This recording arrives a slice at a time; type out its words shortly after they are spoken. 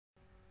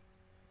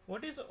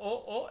What is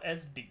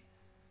OOSD?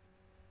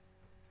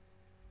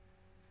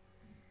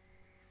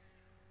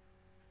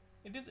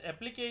 It is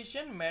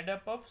application made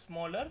up of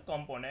smaller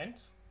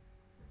components.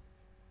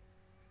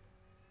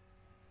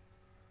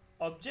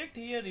 Object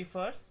here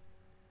refers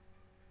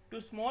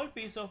to small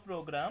piece of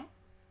program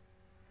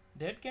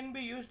that can be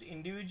used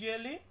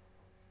individually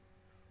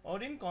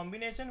or in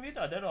combination with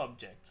other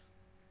objects.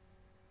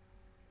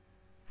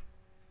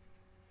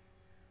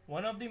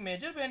 One of the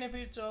major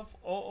benefits of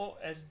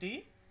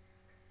OOSD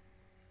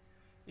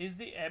is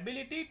the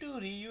ability to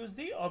reuse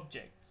the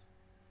objects.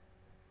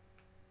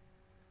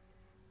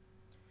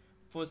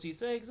 For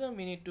CISA exam,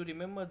 we need to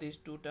remember these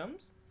two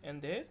terms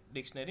and their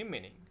dictionary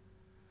meaning.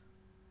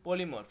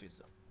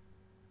 Polymorphism,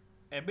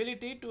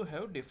 ability to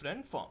have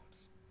different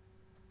forms.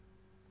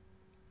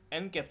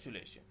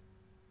 Encapsulation,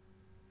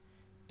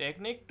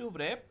 technique to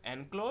wrap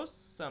and enclose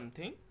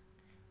something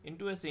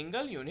into a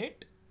single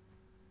unit,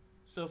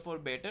 so for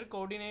better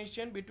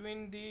coordination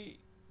between the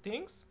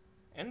things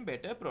and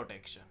better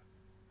protection.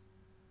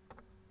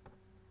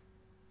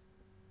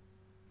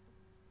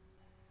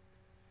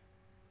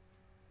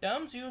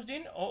 Terms used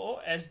in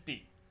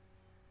OOSD.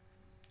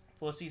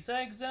 For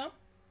CISA exam,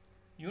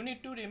 you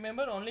need to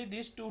remember only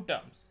these two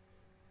terms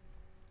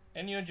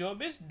and your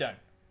job is done.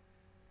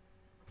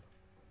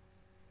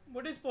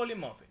 What is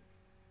polymorphism?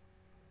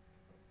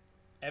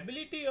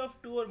 Ability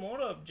of two or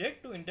more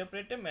objects to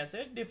interpret a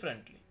message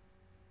differently.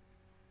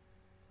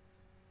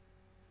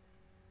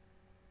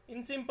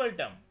 In simple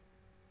terms,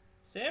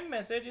 same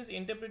message is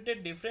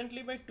interpreted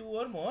differently by two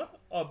or more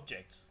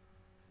objects.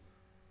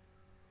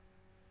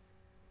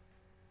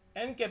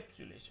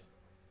 Encapsulation,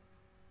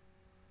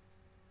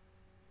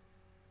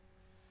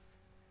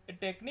 a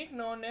technique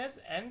known as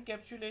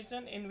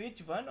encapsulation in which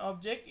one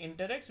object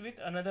interacts with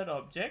another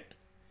object.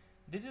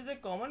 This is a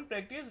common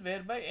practice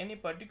whereby any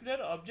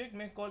particular object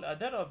may call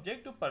other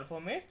object to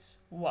perform its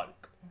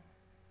work.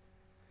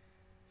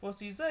 For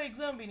CISA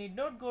exam, we need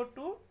not go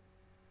to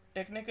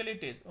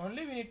technicalities,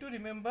 only we need to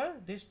remember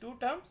these two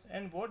terms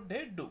and what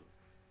they do.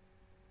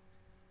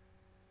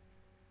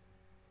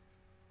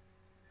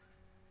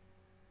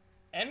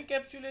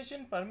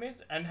 Encapsulation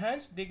permits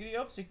enhanced degree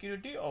of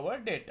security over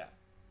data.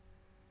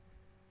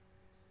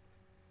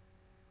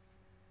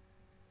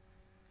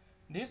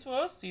 This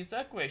was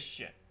CISA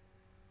question.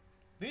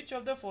 Which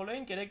of the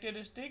following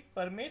characteristic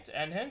permits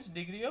enhanced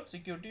degree of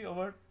security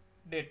over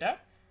data?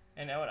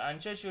 And our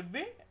answer should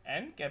be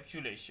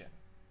encapsulation.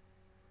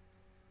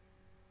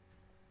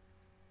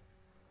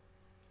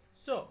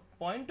 So,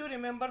 point to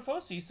remember for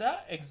CISA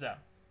exam.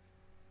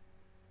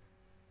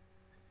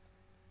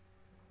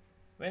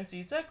 When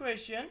CISA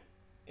question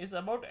is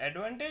about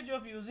advantage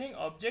of using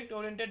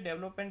object-oriented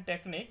development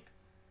technique,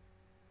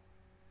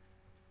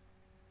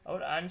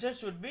 our answer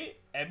should be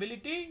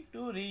ability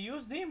to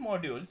reuse the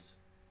modules.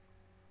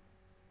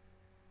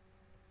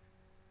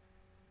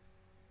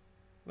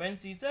 When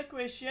CISA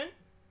question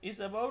is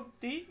about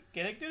the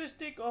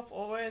characteristic of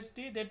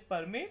OOSD that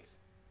permits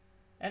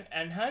an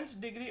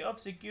enhanced degree of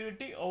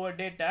security over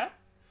data,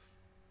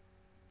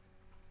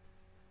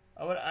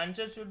 our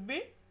answer should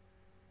be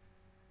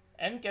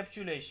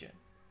encapsulation.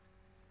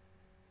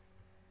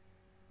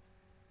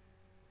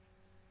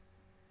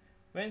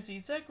 When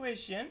CISA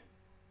question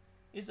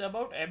is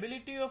about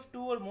ability of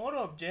two or more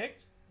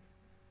objects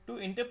to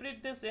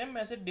interpret the same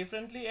message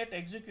differently at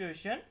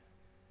execution,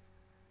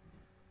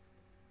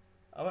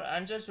 our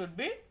answer should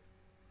be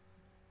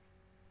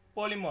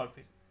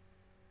polymorphism.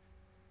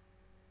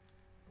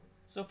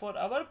 So for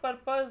our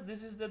purpose,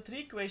 this is the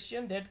three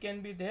questions that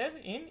can be there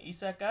in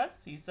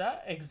ISACA's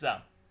CISA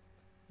exam.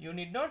 You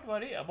need not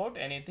worry about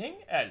anything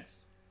else.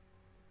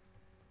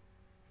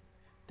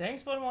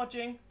 Thanks for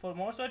watching. For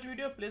more such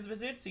video, please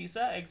visit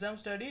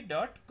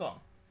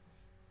CISAexamstudy.com.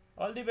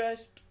 All the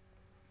best.